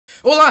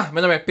Olá,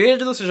 meu nome é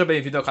Pedro, seja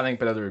bem-vindo ao canal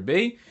Imperador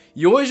Bay,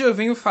 e hoje eu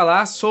venho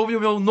falar sobre o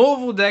meu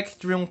novo deck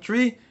Triumph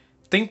Tree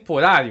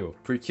temporário,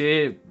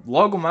 porque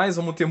logo mais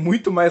vamos ter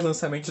muito mais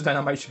lançamentos de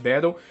Dynamite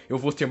Battle, eu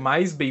vou ter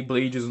mais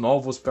Beyblades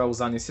novos para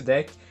usar nesse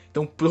deck,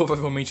 então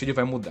provavelmente ele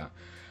vai mudar.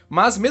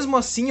 Mas mesmo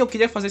assim eu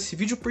queria fazer esse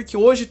vídeo porque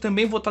hoje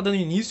também vou estar dando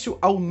início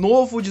ao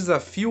novo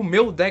desafio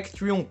Meu Deck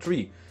Triumph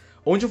Tree,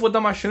 onde eu vou dar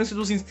uma chance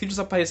dos inscritos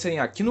aparecerem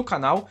aqui no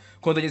canal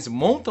quando eles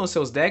montam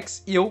seus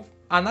decks e eu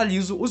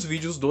analiso os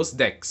vídeos dos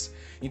decks.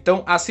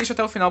 Então assiste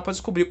até o final para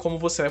descobrir como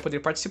você vai poder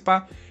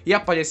participar e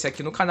aparecer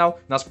aqui no canal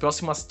nas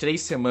próximas 3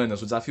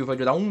 semanas. O desafio vai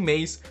durar um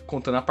mês,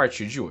 contando a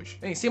partir de hoje.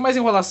 Bem, sem mais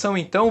enrolação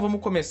então,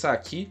 vamos começar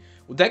aqui.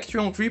 O Deck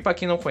Triumph Tree, para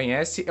quem não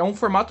conhece, é um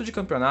formato de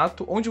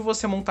campeonato onde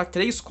você monta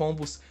 3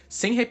 combos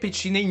sem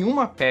repetir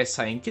nenhuma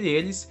peça entre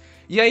eles,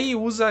 e aí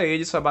usa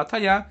eles para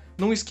batalhar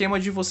num esquema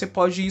de você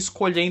pode ir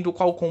escolhendo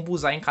qual combo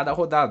usar em cada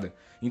rodada.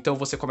 Então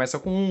você começa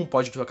com um,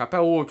 pode trocar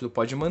para outro,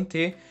 pode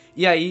manter,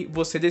 e aí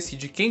você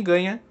decide quem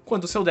ganha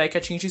quando o seu deck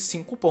atinge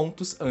 5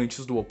 pontos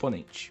antes do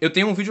oponente. Eu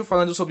tenho um vídeo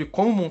falando sobre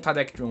como montar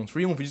Deck Triumph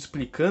Tree, um vídeo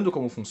explicando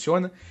como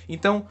funciona,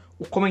 então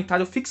o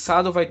comentário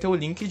fixado vai ter o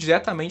link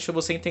diretamente para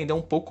você entender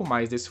um pouco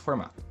mais desse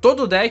formato.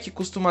 Todo deck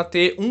costuma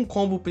ter um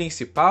combo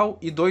principal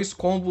e 2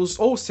 combos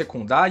ou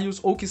secundários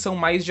ou que são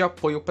mais de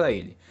apoio para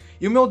ele.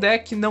 E o meu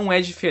deck não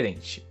é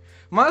diferente.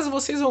 Mas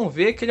vocês vão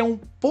ver que ele é um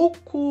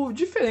pouco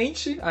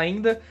diferente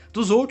ainda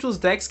dos outros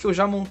decks que eu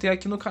já montei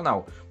aqui no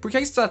canal. Porque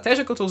a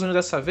estratégia que eu estou usando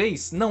dessa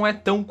vez não é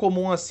tão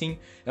comum assim,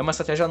 é uma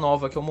estratégia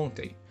nova que eu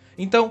montei.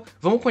 Então,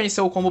 vamos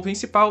conhecer o combo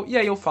principal e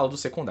aí eu falo do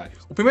secundário.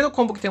 O primeiro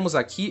combo que temos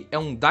aqui é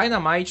um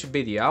Dynamite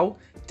Burial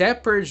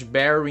Tapered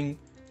Bearing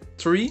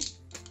Tree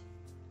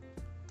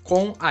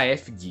com a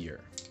F-Gear.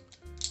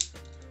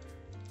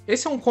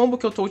 Esse é um combo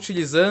que eu estou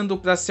utilizando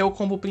para ser o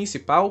combo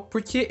principal,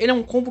 porque ele é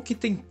um combo que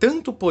tem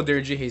tanto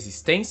poder de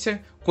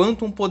resistência,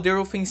 quanto um poder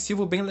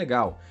ofensivo bem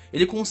legal.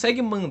 Ele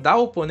consegue mandar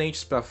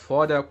oponentes para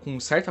fora com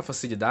certa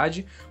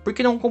facilidade,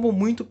 porque ele é um combo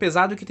muito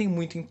pesado e que tem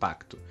muito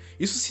impacto.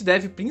 Isso se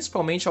deve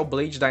principalmente ao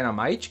Blade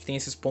Dynamite, que tem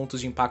esses pontos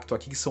de impacto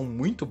aqui que são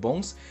muito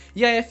bons,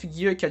 e a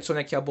F-Gear, que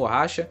adiciona aqui a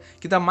borracha,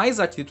 que dá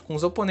mais atrito com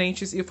os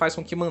oponentes e faz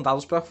com que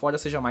mandá-los para fora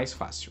seja mais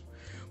fácil.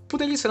 Por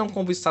ele ser um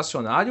combo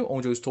estacionário,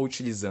 onde eu estou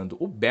utilizando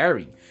o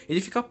Bearing,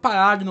 ele fica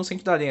parado no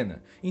centro da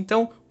arena.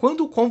 Então,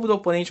 quando o combo do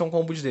oponente é um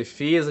combo de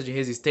defesa, de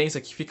resistência,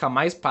 que fica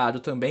mais parado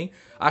também,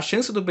 a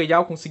chance do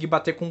Burial conseguir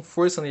bater com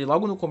força nele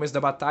logo no começo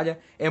da batalha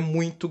é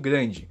muito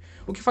grande.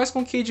 O que faz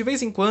com que, de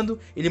vez em quando,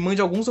 ele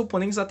mande alguns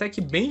oponentes até que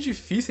bem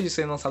difíceis de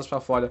serem lançados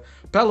para fora,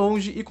 para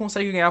longe, e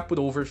consegue ganhar por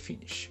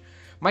overfinish.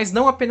 Mas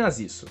não apenas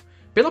isso.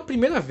 Pela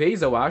primeira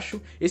vez, eu acho,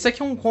 esse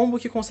aqui é um combo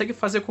que consegue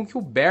fazer com que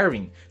o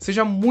Bearing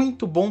seja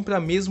muito bom para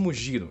mesmo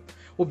giro.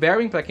 O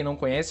Bearing, para quem não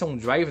conhece, é um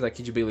driver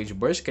aqui de Beyblade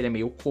Burst, que ele é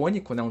meio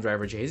cônico, né, um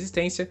driver de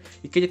resistência,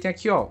 e que ele tem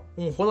aqui ó,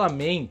 um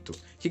rolamento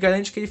que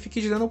garante que ele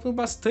fique girando por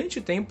bastante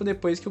tempo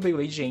depois que o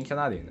Beyblade entra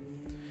na arena.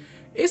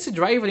 Esse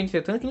driver,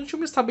 entretanto, não tinha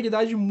uma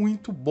estabilidade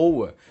muito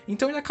boa,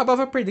 então ele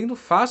acabava perdendo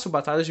fácil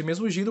batalhas de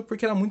mesmo giro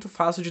porque era muito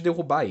fácil de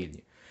derrubar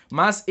ele.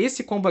 Mas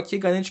esse combo aqui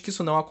garante que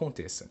isso não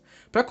aconteça.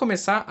 Para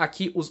começar,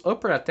 aqui os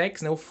Upper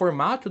Attacks, né, o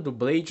formato do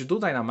Blade do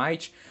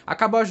Dynamite,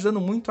 acaba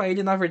ajudando muito a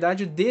ele, na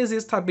verdade,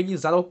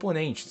 desestabilizar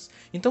oponentes.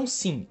 Então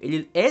sim,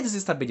 ele é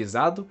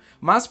desestabilizado,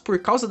 mas por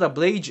causa da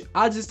Blade,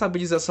 a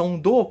desestabilização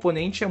do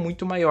oponente é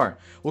muito maior,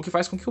 o que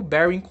faz com que o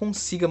Bearing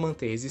consiga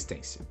manter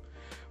resistência.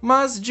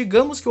 Mas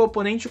digamos que o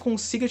oponente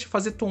consiga te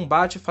fazer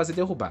tombar, te fazer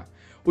derrubar.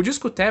 O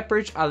disco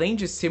Tapered, além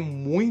de ser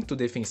muito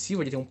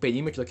defensivo, ele tem um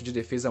perímetro aqui de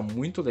defesa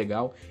muito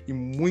legal e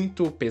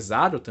muito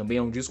pesado, também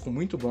é um disco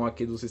muito bom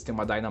aqui do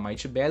sistema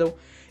Dynamite Battle,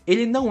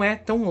 ele não é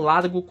tão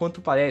largo quanto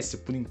parece,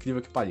 por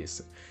incrível que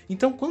pareça.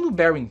 Então quando o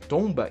Bearing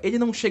tomba, ele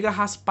não chega a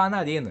raspar na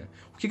arena,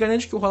 o que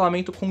garante que o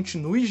rolamento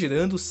continue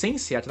girando sem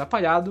ser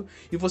atrapalhado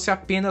e você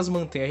apenas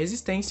mantém a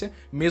resistência,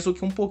 mesmo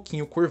que um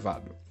pouquinho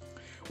curvado.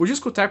 O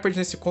disco Tapered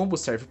nesse combo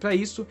serve para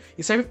isso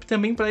e serve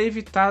também para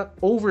evitar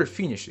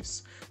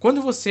overfinishes.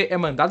 Quando você é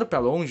mandado para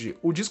longe,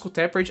 o disco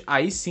Tapered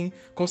aí sim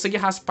consegue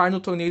raspar no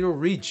torneio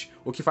Ridge,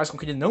 o que faz com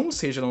que ele não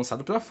seja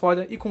lançado para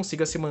fora e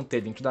consiga se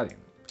manter dentro da arena.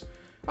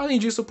 Além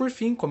disso, por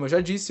fim, como eu já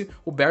disse,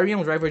 o Bearing é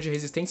um driver de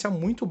resistência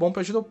muito bom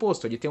para giro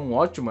oposto, ele tem um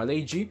ótimo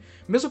LAD,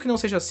 mesmo que não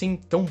seja assim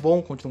tão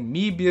bom contra um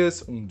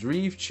Mebius, um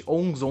Drift ou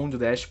um Zone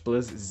Dash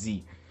Plus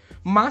Z.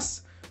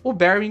 Mas o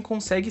Bearing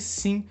consegue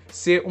sim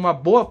ser uma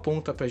boa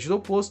ponta para giro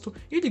oposto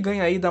e ele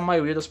ganha aí da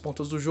maioria das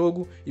pontas do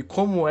jogo, e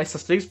como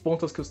essas 3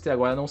 pontas que eu citei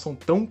agora não são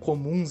tão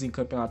comuns em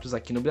campeonatos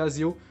aqui no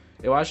Brasil,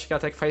 eu acho que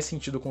até que faz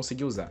sentido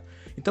conseguir usar.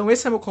 Então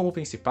esse é meu combo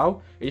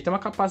principal, ele tem uma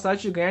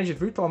capacidade de ganhar de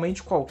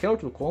virtualmente qualquer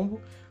outro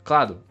combo,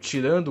 claro,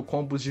 tirando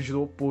combos de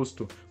giro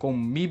oposto com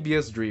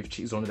Mebius,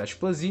 Drift e Zone Dash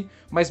Plus Z,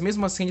 mas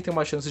mesmo assim ele tem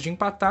uma chance de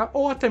empatar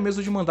ou até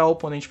mesmo de mandar o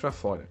oponente para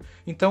fora.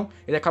 Então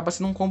ele acaba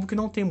sendo um combo que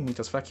não tem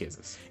muitas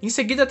fraquezas. Em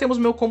seguida temos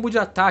meu combo de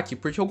ataque,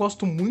 porque eu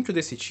gosto muito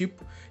desse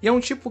tipo, e é um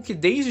tipo que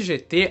desde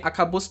GT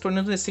acabou se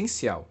tornando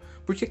essencial,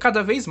 porque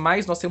cada vez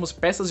mais nós temos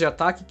peças de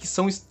ataque que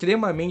são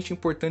extremamente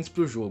importantes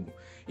para o jogo.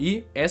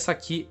 E essa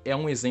aqui é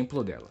um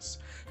exemplo delas.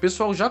 O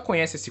pessoal já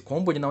conhece esse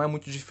combo, ele não é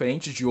muito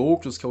diferente de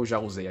outros que eu já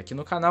usei aqui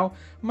no canal,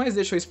 mas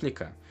deixa eu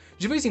explicar.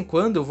 De vez em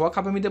quando eu vou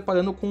acabar me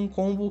deparando com um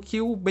combo que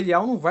o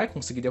Belial não vai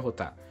conseguir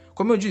derrotar.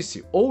 Como eu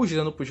disse, ou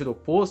girando pro giro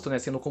oposto, né,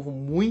 sendo um combo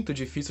muito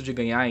difícil de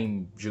ganhar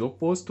em giro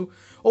oposto,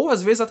 ou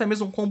às vezes até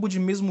mesmo um combo de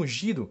mesmo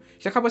giro,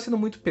 que acaba sendo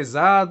muito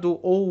pesado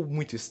ou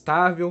muito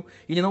estável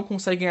e ele não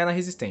consegue ganhar na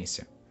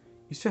resistência.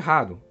 Isso é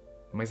raro,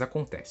 mas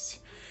acontece.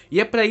 E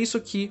é para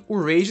isso que o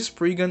Rage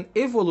Spriggan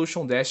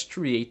Evolution Dash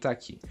Tree tá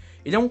aqui.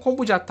 Ele é um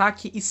combo de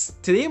ataque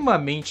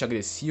extremamente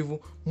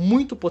agressivo,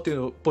 muito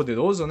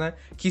poderoso, né,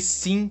 que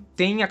sim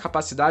tem a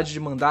capacidade de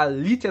mandar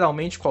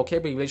literalmente qualquer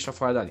Beyblade pra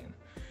fora da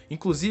arena.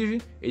 Inclusive,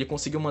 ele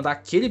conseguiu mandar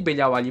aquele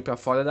Belial ali pra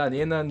fora da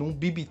arena num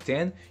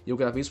BB-10 e eu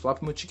gravei isso lá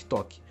pro meu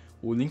TikTok.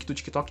 O link do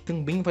TikTok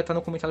também vai estar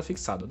no comentário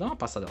fixado. Dá uma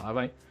passada lá,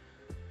 vai.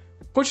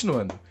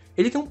 Continuando.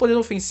 Ele tem um poder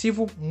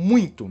ofensivo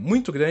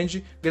muito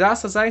grande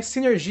graças à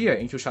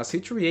sinergia entre o chassi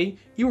 3A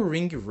e o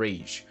Ring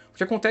Rage. O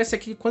que acontece é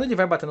que quando ele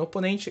vai bater no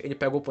oponente, ele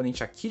pega o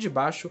oponente aqui de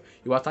baixo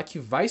e o ataque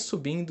vai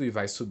subindo e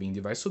vai subindo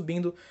e vai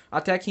subindo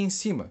até aqui em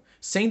cima,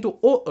 sendo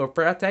o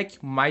Upper Attack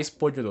mais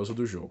poderoso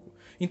do jogo.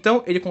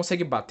 Então ele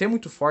consegue bater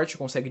muito forte,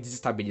 consegue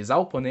desestabilizar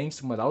oponentes,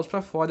 mandá-los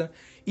para fora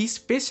e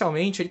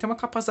especialmente ele tem uma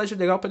capacidade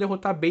legal para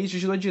derrotar Base de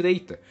giro à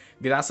direita,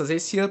 graças a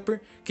esse Upper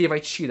que ele vai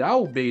tirar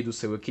o Base do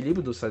seu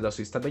equilíbrio, da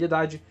sua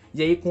estabilidade,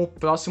 e aí com o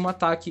próximo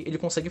ataque ele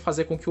consegue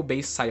fazer com que o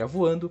Base saia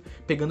voando,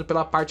 pegando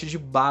pela parte de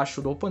baixo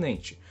do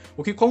oponente.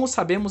 O que, como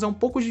sabemos, é um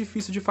pouco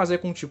difícil de fazer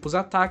com tipos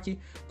ataque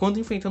quando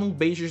enfrentando um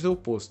Base de giro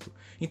oposto.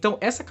 Então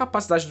essa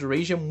capacidade do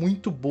Rage é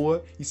muito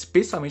boa,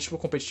 especialmente para o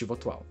competitivo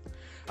atual.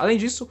 Além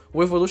disso,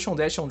 o Evolution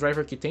Dash é um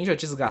driver que tende a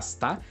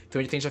desgastar,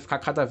 então ele tende a ficar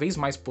cada vez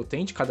mais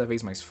potente, cada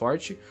vez mais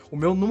forte. O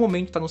meu, no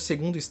momento, está no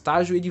segundo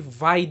estágio e ele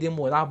vai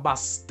demorar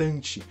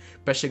bastante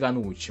para chegar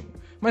no último.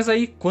 Mas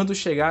aí, quando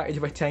chegar, ele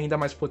vai ter ainda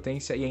mais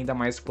potência e ainda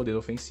mais poder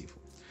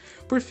ofensivo.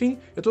 Por fim,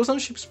 eu tô usando o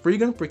Chip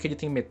Spriggan porque ele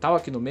tem metal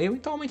aqui no meio,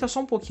 então aumenta só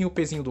um pouquinho o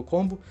pezinho do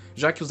combo,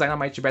 já que os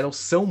Dynamite Battles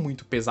são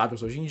muito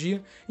pesados hoje em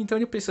dia, então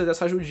ele precisa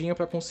dessa ajudinha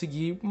para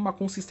conseguir uma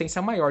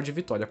consistência maior de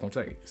vitória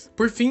contra eles.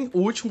 Por fim, o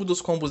último dos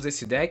combos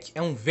desse deck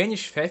é um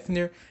Vanish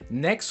Fafnir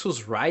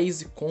Nexus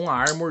Rise com a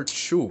Armor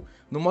 2,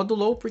 no modo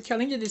low, porque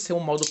além de ele ser um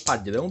modo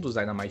padrão dos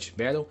Dynamite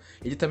Battle,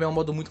 ele também é um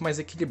modo muito mais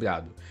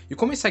equilibrado. E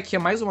como esse aqui é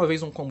mais uma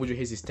vez um combo de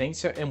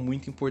resistência, é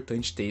muito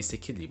importante ter esse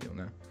equilíbrio,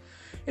 né?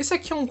 Esse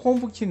aqui é um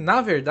combo que,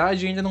 na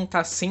verdade, ainda não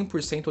está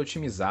 100%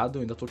 otimizado,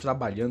 ainda estou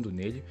trabalhando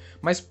nele,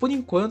 mas por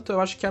enquanto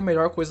eu acho que é a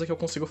melhor coisa que eu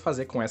consigo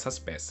fazer com essas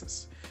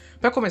peças.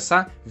 Para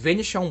começar,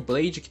 Vanish é um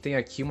Blade que tem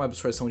aqui uma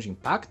absorção de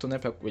impacto, né?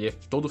 Ele é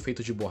todo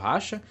feito de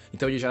borracha,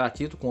 então ele gera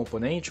atrito com o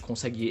oponente,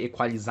 consegue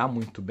equalizar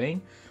muito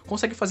bem.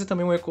 Consegue fazer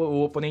também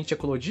o oponente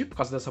eclodir por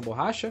causa dessa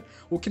borracha,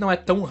 o que não é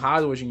tão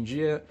raro hoje em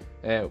dia,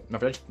 na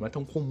verdade não é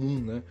tão comum,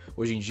 né?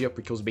 Hoje em dia,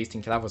 porque os bases têm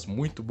travas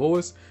muito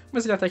boas,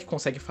 mas ele até que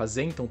consegue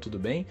fazer, então tudo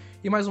bem.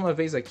 E mais uma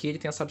vez aqui ele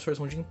tem essa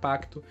absorção de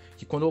impacto,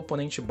 que quando o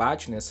oponente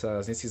bate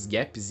nesses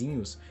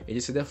gapzinhos,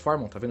 eles se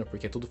deformam, tá vendo?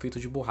 Porque é tudo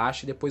feito de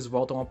borracha e depois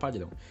voltam ao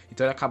padrão.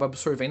 Então ele acaba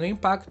absorvendo o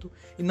impacto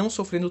e não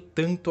sofrendo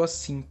tanto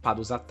assim para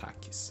os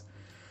ataques.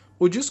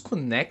 O disco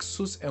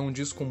Nexus é um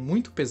disco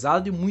muito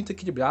pesado e muito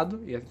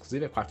equilibrado, e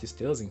inclusive é 4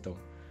 estrelas, então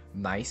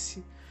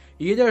nice.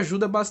 E ele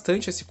ajuda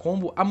bastante esse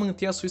combo a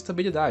manter a sua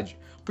estabilidade,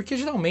 porque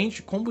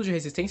geralmente combos de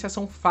resistência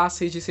são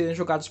fáceis de serem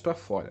jogados para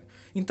fora.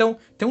 Então,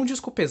 ter um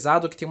disco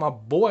pesado que tem uma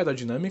boa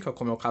aerodinâmica,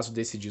 como é o caso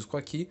desse disco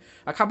aqui,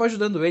 acaba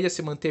ajudando ele a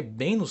se manter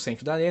bem no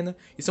centro da arena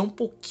e ser um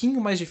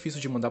pouquinho mais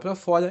difícil de mandar para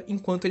fora,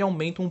 enquanto ele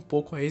aumenta um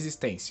pouco a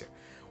resistência.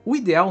 O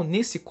ideal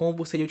nesse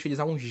combo seria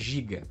utilizar um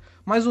Giga,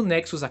 mas o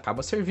Nexus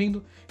acaba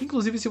servindo,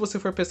 inclusive se você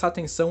for prestar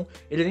atenção,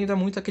 ele lembra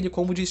muito aquele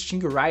combo de Sting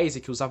Rise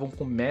que usavam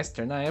com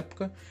Master na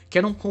época, que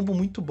era um combo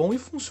muito bom e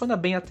funciona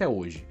bem até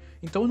hoje,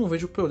 então eu não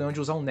vejo problema de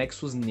usar um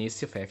Nexus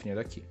nesse Fafnir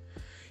aqui.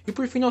 E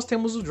por fim nós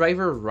temos o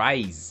Driver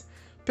Rise.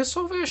 O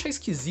pessoal vai achar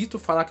esquisito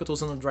falar que eu estou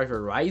usando o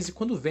Driver Rise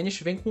quando o Vanish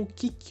vem com o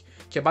Kick,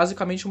 que é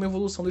basicamente uma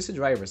evolução desse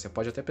driver. Você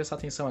pode até prestar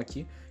atenção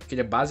aqui, que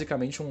ele é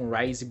basicamente um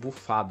Rise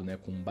buffado, né,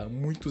 com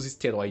muitos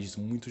esteroides,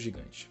 muito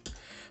gigante.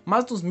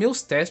 Mas nos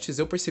meus testes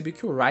eu percebi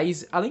que o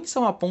Rise, além de ser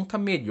uma ponta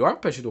melhor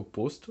para giro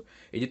oposto,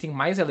 ele tem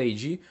mais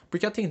LAD,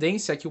 porque a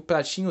tendência é que o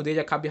pratinho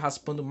dele acabe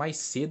raspando mais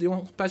cedo e é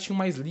um pratinho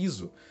mais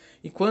liso.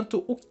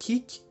 Enquanto o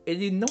Kick,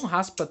 ele não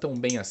raspa tão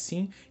bem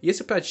assim, e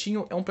esse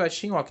pratinho é um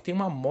pratinho ó, que tem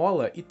uma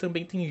mola e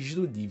também tem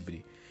giro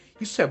livre.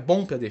 Isso é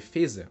bom para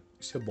defesa?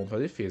 Isso é bom para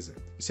defesa.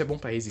 Isso é bom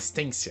para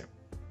resistência?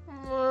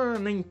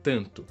 Nem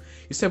tanto.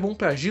 Isso é bom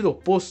para giro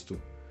oposto?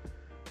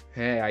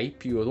 Aí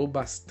piorou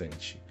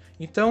bastante.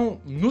 Então,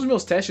 nos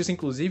meus testes,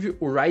 inclusive,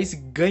 o Rise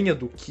ganha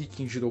do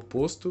Kick em giro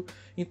oposto,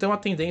 então a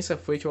tendência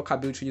foi que eu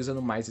acabei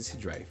utilizando mais esse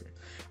driver.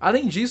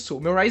 Além disso,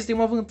 o meu Rise tem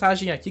uma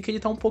vantagem aqui que ele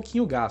tá um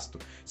pouquinho gasto.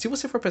 Se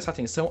você for prestar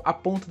atenção, a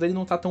ponta dele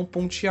não tá tão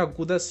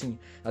pontiaguda assim,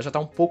 ela já tá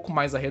um pouco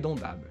mais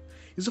arredondada.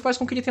 Isso faz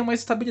com que ele tenha mais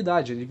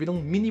estabilidade, ele vira um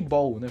mini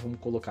ball, né, vamos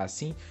colocar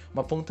assim,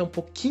 uma ponta um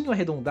pouquinho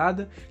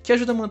arredondada, que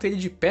ajuda a manter ele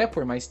de pé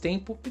por mais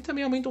tempo, e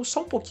também aumenta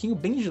só um pouquinho,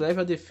 bem de leve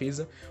a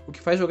defesa, o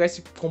que faz jogar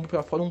esse combo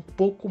pra fora um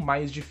pouco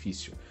mais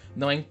difícil.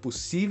 Não é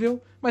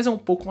impossível, mas é um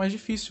pouco mais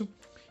difícil.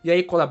 E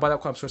aí colabora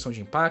com a absorção de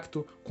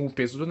impacto, com o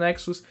peso do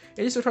Nexus,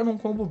 ele se torna um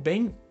combo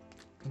bem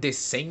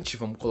decente,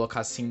 vamos colocar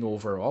assim, no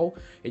overall.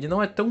 Ele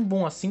não é tão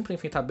bom assim para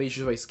enfrentar base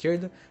de à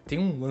esquerda, tem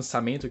um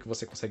lançamento que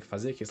você consegue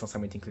fazer, que é esse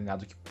lançamento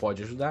inclinado que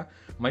pode ajudar,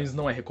 mas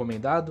não é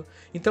recomendado.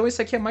 Então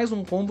esse aqui é mais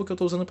um combo que eu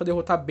tô usando para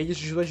derrotar base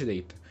de à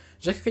direita.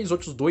 Já que aqueles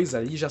outros dois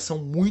ali já são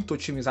muito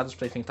otimizados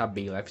para enfrentar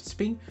base left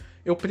spin,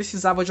 eu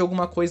precisava de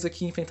alguma coisa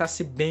que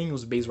enfrentasse bem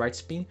os base right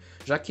spin,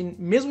 já que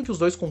mesmo que os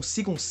dois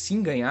consigam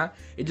sim ganhar,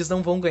 eles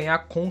não vão ganhar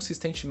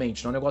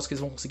consistentemente, não é um negócio que eles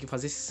vão conseguir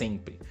fazer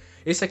sempre.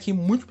 Esse aqui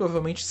muito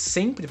provavelmente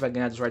sempre vai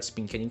ganhar dos right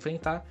spin que ele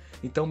enfrentar,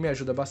 então me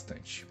ajuda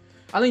bastante.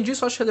 Além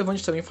disso, eu acho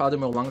relevante também falar do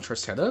meu Launcher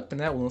Setup,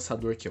 né, o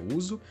lançador que eu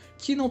uso,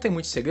 que não tem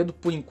muito segredo,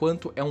 por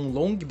enquanto é um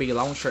Long Bay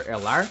Launcher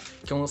LR,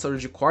 que é um lançador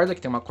de corda,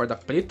 que tem uma corda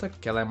preta,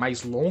 que ela é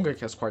mais longa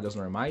que as cordas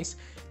normais,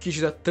 que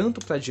gira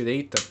tanto para a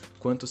direita,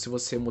 quanto se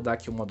você mudar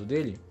aqui o modo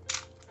dele,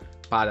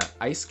 para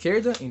a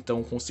esquerda,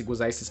 então consigo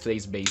usar esses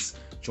 3 bays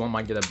de uma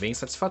maneira bem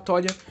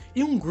satisfatória,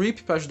 e um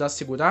grip para ajudar a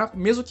segurar,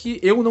 mesmo que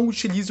eu não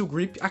utilize o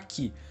grip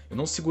aqui. Eu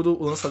não seguro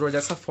o lançador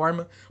dessa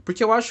forma,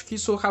 porque eu acho que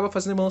isso acaba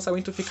fazendo meu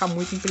lançamento ficar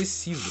muito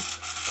impreciso.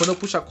 Quando eu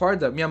puxo a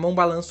corda, minha mão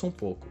balança um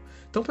pouco.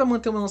 Então para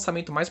manter o meu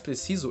lançamento mais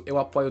preciso, eu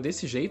apoio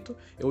desse jeito,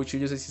 eu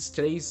utilizo esses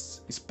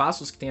 3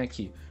 espaços que tem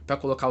aqui para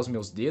colocar os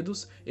meus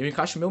dedos, eu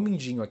encaixo meu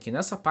mindinho aqui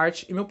nessa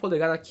parte e meu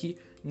polegar aqui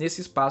nesse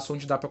espaço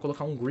onde dá para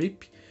colocar um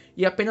grip,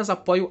 e apenas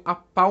apoio a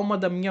palma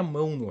da minha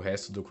mão no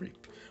resto do grip.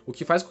 O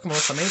que faz com que o meu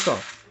lançamento, ó,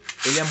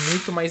 ele é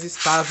muito mais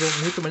estável,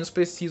 muito menos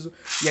preciso,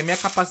 e a minha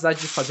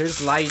capacidade de fazer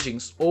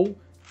slidings ou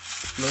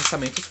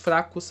lançamentos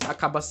fracos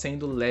acaba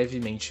sendo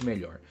levemente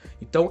melhor.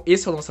 Então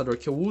esse é o lançador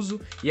que eu uso,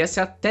 e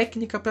essa é a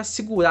técnica para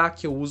segurar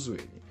que eu uso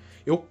ele.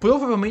 Eu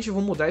provavelmente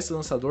vou mudar esse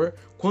lançador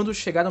quando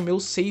chegar no meu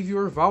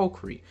Savior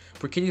Valkyrie,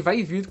 porque ele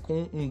vai vir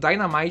com um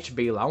Dynamite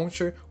Bay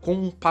Launcher com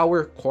um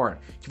Power Core,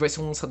 que vai ser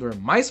um lançador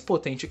mais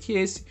potente que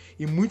esse,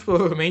 e muito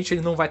provavelmente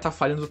ele não vai estar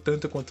falhando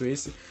tanto quanto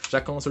esse,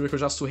 já que é um lançador que eu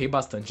já surrei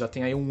bastante, já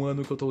tem aí um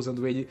ano que eu tô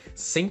usando ele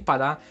sem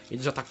parar,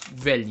 ele já tá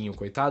velhinho,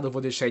 coitado, eu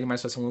vou deixar ele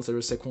mais pra ser um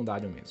lançador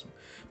secundário mesmo.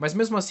 Mas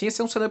mesmo assim, esse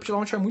é um setup de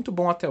launcher muito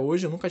bom até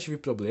hoje, eu nunca tive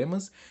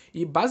problemas,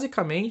 e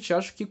basicamente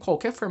acho que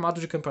qualquer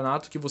formato de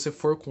campeonato que você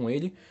for com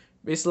ele,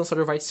 esse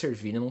lançador vai te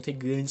servir, né? Não tem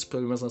grandes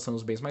problemas lançando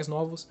os bens mais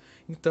novos,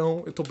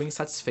 então eu tô bem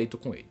satisfeito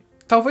com ele.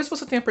 Talvez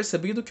você tenha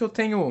percebido que eu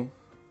tenho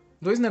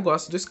dois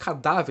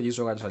cadáveres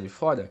jogados ali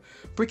fora,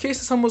 porque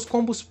esses são meus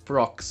combos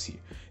proxy.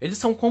 Eles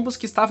são combos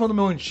que estavam no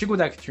meu antigo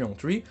deck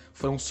 3-on-3,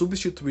 foram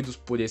substituídos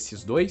por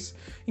esses dois,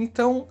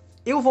 então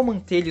eu vou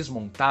manter eles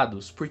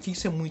montados porque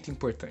isso é muito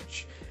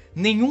importante.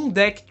 Nenhum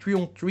deck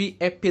 3-on-3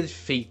 é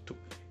perfeito,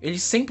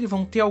 eles sempre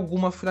vão ter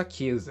alguma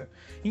fraqueza.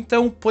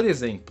 Então, por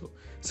exemplo,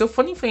 se eu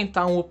for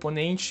enfrentar um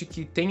oponente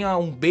que tenha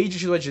um bait de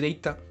giro à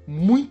direita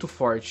muito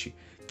forte,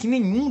 que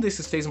nenhum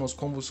desses 3 meus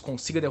combos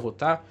consiga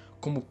derrotar,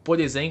 como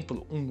por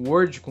exemplo um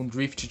Word com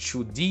Drift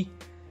 2D,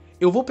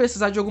 eu vou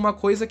precisar de alguma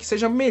coisa que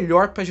seja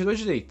melhor para giro à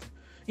direita.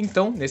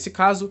 Então, nesse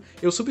caso,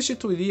 eu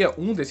substituiria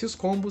um desses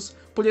combos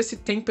por esse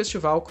Tempest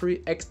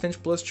Valkyrie Extend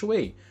Plus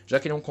 2A, já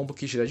que ele é um combo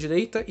que gira à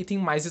direita e tem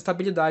mais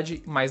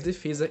estabilidade, mais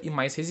defesa e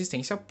mais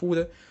resistência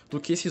pura do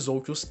que esses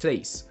outros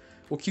 3.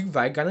 O que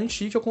vai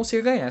garantir que eu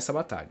consiga ganhar essa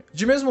batalha.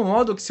 De mesmo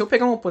modo que se eu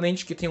pegar um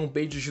oponente que tem um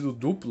bait de giro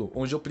duplo,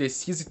 onde eu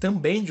precise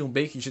também de um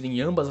bait que gira em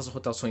ambas as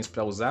rotações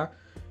para usar,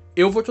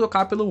 eu vou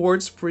trocar pelo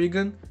World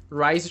Spriggan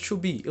Rise to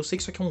Be. Eu sei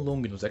que isso aqui é um long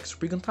news, é que o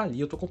Spriggan tá ali,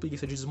 eu tô com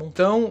preguiça de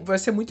desmontar. Então vai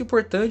ser muito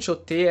importante eu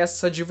ter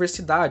essa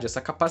diversidade, essa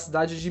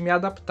capacidade de me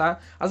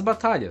adaptar às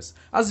batalhas.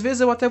 Às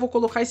vezes eu até vou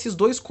colocar esses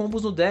 2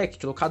 combos no deck,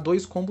 trocar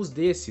 2 combos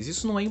desses,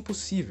 isso não é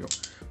impossível.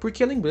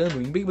 Porque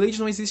lembrando, em Beyblade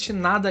não existe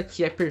nada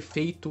que é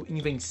perfeito,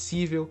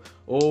 invencível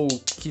ou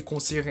que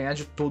consiga ganhar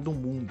de todo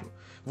mundo.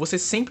 Você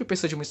sempre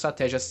precisa de uma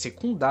estratégia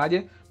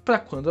secundária para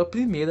quando a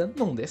primeira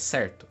não der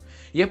certo.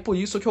 E é por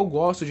isso que eu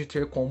gosto de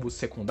ter combos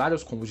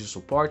secundários, combos de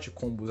suporte,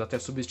 combos até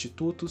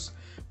substitutos,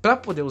 para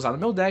poder usar no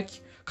meu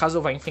deck, caso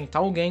eu vá enfrentar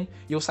alguém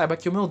e eu saiba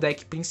que o meu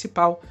deck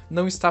principal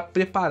não está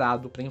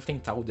preparado para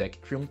enfrentar o deck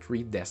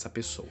 3-on-3 dessa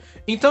pessoa.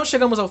 Então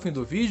chegamos ao fim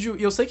do vídeo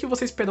e eu sei que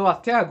você esperou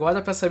até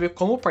agora para saber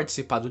como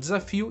participar do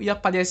desafio e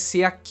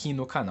aparecer aqui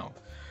no canal.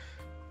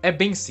 É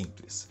bem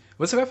simples.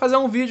 Você vai fazer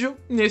um vídeo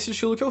nesse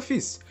estilo que eu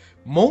fiz.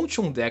 Monte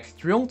um deck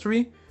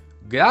 3-on-3,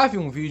 grave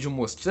um vídeo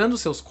mostrando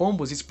seus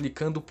combos e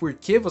explicando por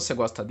que você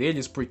gosta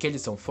deles, por que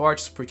eles são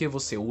fortes, por que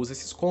você usa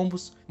esses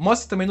combos.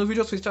 Mostre também no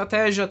vídeo a sua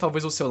estratégia,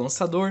 talvez o seu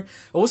lançador,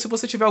 ou se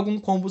você tiver algum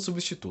combo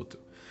substituto.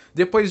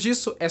 Depois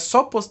disso, é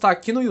só postar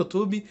aqui no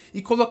YouTube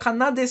e colocar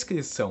na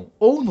descrição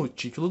ou no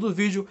título do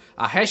vídeo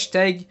a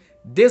hashtag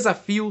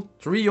Desafio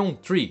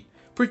 3-on-3,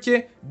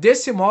 porque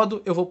desse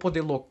modo eu vou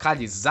poder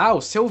localizar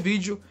o seu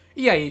vídeo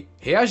e aí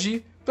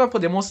reagir para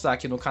poder mostrar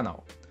aqui no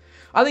canal.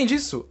 Além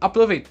disso,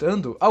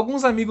 aproveitando,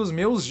 alguns amigos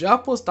meus já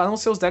postaram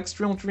seus decks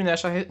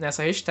 3-on-3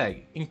 nessa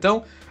hashtag.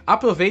 Então,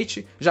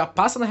 aproveite, já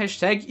passa na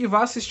hashtag e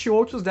vá assistir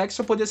outros decks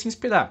para poder se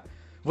inspirar.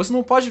 Você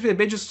não pode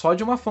beber só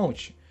de uma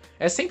fonte.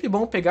 É sempre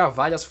bom pegar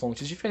várias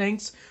fontes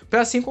diferentes,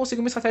 para assim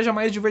conseguir uma estratégia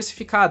mais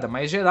diversificada,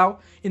 mais geral,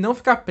 e não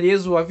ficar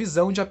preso à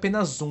visão de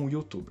apenas um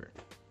youtuber.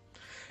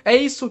 É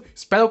isso,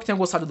 espero que tenham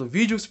gostado do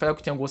vídeo, espero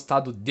que tenham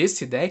gostado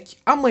desse deck.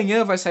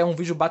 Amanhã vai sair um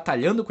vídeo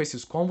batalhando com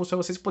esses combos, para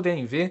vocês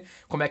poderem ver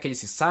como é que eles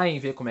se saem,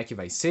 ver como é que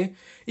vai ser.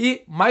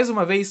 E, mais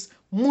uma vez,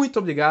 muito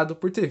obrigado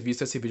por ter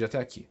visto esse vídeo até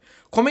aqui.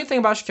 Comenta aí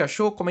embaixo o que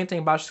achou, comenta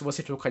aí embaixo se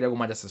você trocaria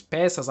alguma dessas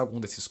peças,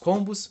 algum desses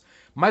combos.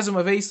 Mais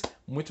uma vez,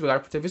 muito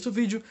obrigado por ter visto o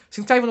vídeo. Se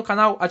inscreve no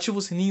canal, ativa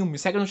o sininho, me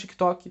segue no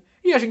TikTok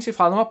e a gente se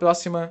fala numa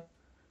próxima.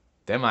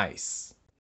 Até mais!